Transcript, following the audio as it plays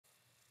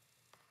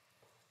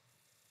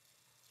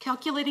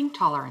Calculating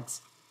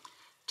tolerance.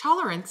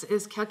 Tolerance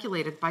is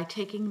calculated by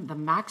taking the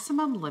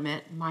maximum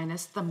limit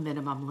minus the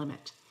minimum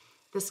limit.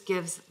 This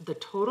gives the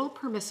total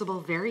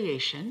permissible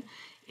variation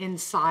in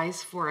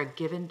size for a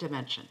given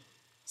dimension.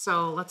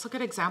 So let's look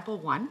at example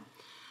 1.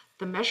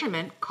 The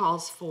measurement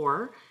calls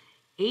for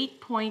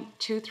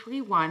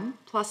 8.231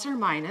 plus or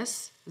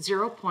minus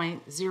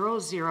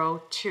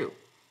 0.002.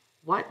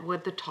 What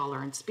would the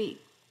tolerance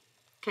be?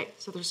 Okay,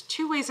 so there's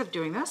two ways of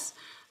doing this.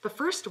 The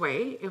first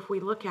way, if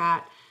we look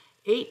at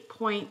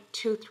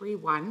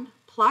 8.231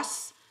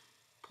 plus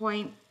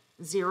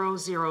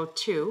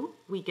 0.002,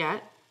 we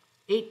get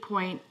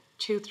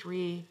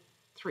 8.233.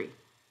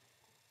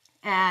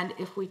 And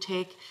if we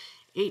take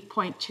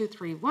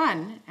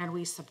 8.231 and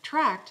we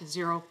subtract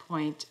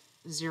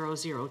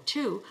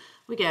 0.002,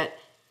 we get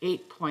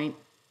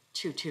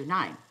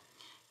 8.229.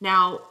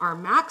 Now, our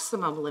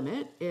maximum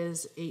limit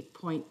is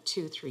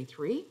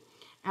 8.233,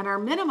 and our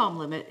minimum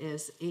limit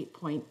is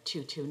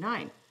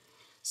 8.229.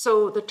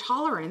 So the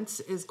tolerance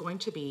is going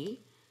to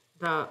be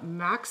the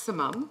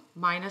maximum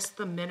minus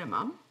the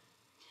minimum,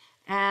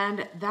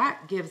 and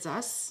that gives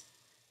us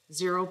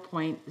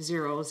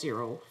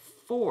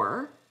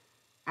 0.004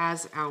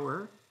 as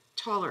our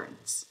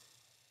tolerance.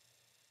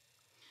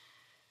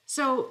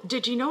 So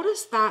did you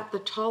notice that the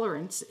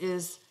tolerance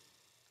is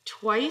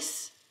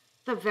twice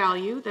the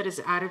value that is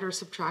added or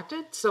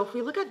subtracted? So if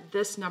we look at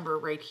this number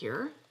right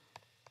here,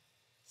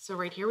 so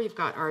right here we've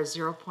got our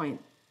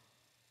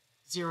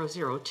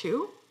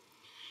 0.002.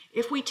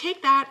 If we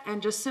take that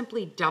and just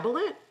simply double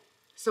it,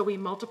 so we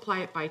multiply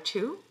it by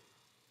 2,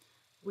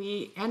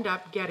 we end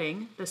up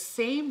getting the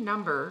same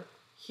number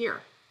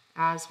here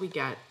as we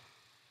get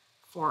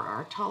for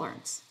our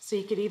tolerance. So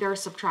you could either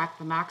subtract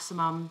the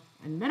maximum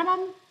and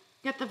minimum,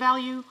 get the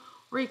value,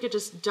 or you could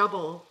just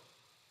double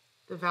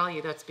the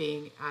value that's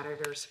being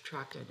added or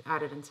subtracted.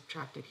 Added and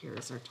subtracted here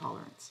is our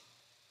tolerance.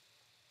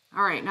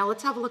 All right, now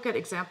let's have a look at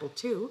example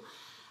 2.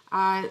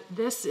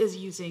 This is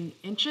using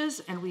inches,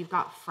 and we've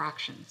got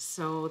fractions.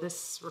 So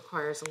this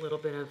requires a little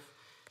bit of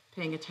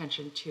paying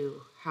attention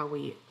to how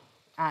we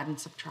add and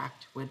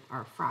subtract with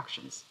our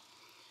fractions.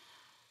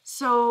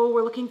 So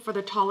we're looking for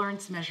the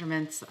tolerance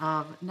measurements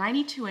of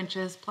 92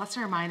 inches plus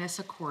or minus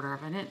a quarter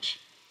of an inch.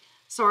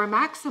 So our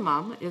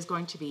maximum is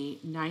going to be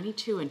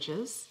 92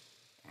 inches,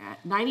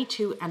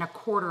 92 and a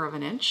quarter of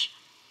an inch,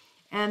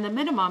 and the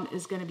minimum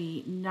is going to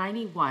be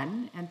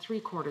 91 and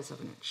 3/4 of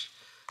an inch.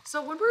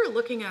 So when we're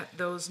looking at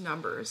those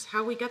numbers,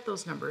 how we get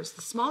those numbers,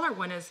 the smaller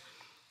one is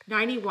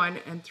 91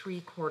 and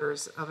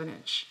 3/4 of an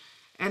inch.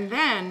 And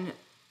then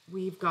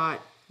we've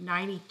got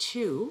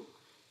 92.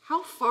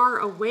 How far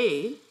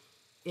away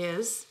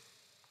is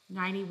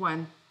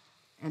 91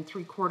 and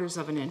 3/4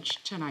 of an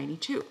inch to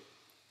 92?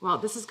 Well,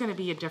 this is going to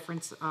be a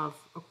difference of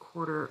a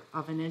quarter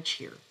of an inch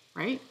here,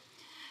 right?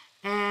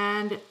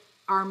 And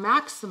our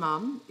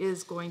maximum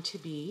is going to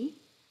be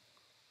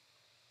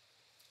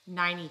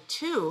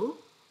 92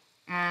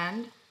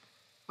 and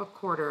a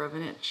quarter of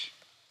an inch.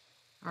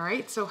 All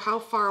right, so how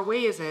far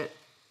away is it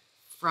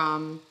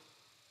from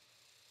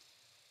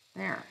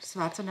there? So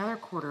that's another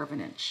quarter of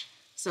an inch.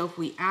 So if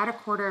we add a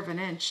quarter of an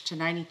inch to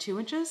 92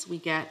 inches, we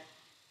get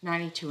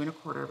 92 and a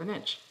quarter of an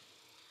inch.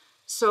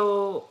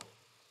 So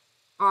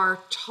our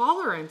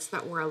tolerance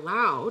that we're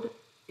allowed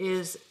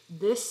is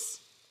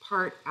this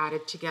part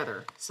added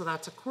together. So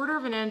that's a quarter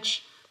of an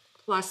inch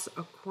plus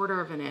a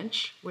quarter of an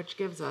inch, which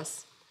gives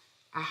us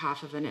a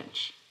half of an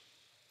inch.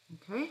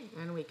 Okay,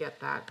 and we get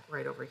that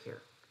right over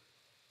here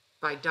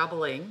by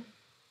doubling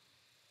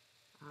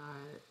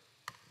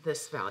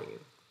this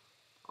value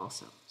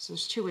also. So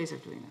there's two ways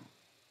of doing that.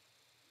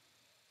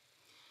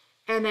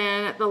 And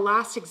then the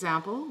last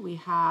example, we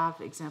have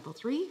example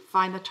 3.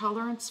 Find the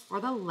tolerance for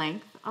the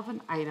length of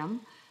an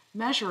item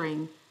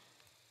measuring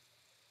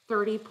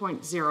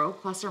 30.0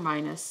 plus or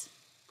minus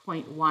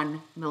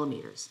 0.1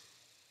 millimeters.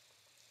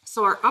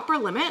 So our upper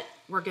limit,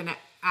 we're going to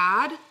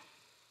add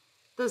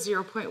the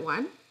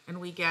 0.1 and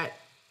we get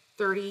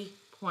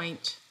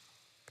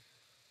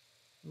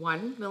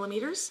 30.1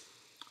 millimeters.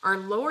 Our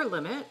lower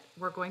limit,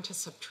 we're going to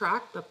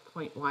subtract the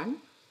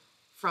 0.1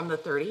 from the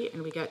 30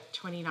 and we get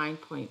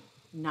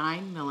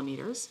 29.9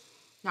 millimeters.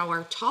 Now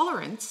our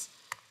tolerance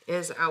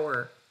is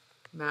our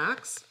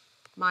max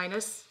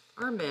minus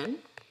our min,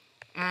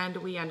 and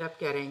we end up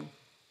getting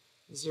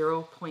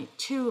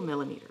 0.2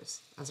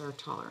 millimeters as our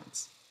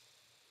tolerance.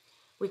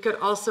 We could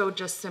also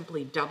just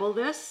simply double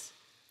this,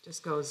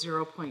 just go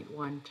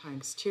 0.1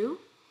 times 2,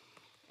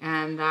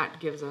 and that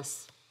gives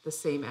us the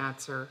same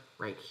answer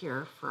right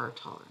here for our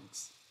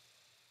tolerance.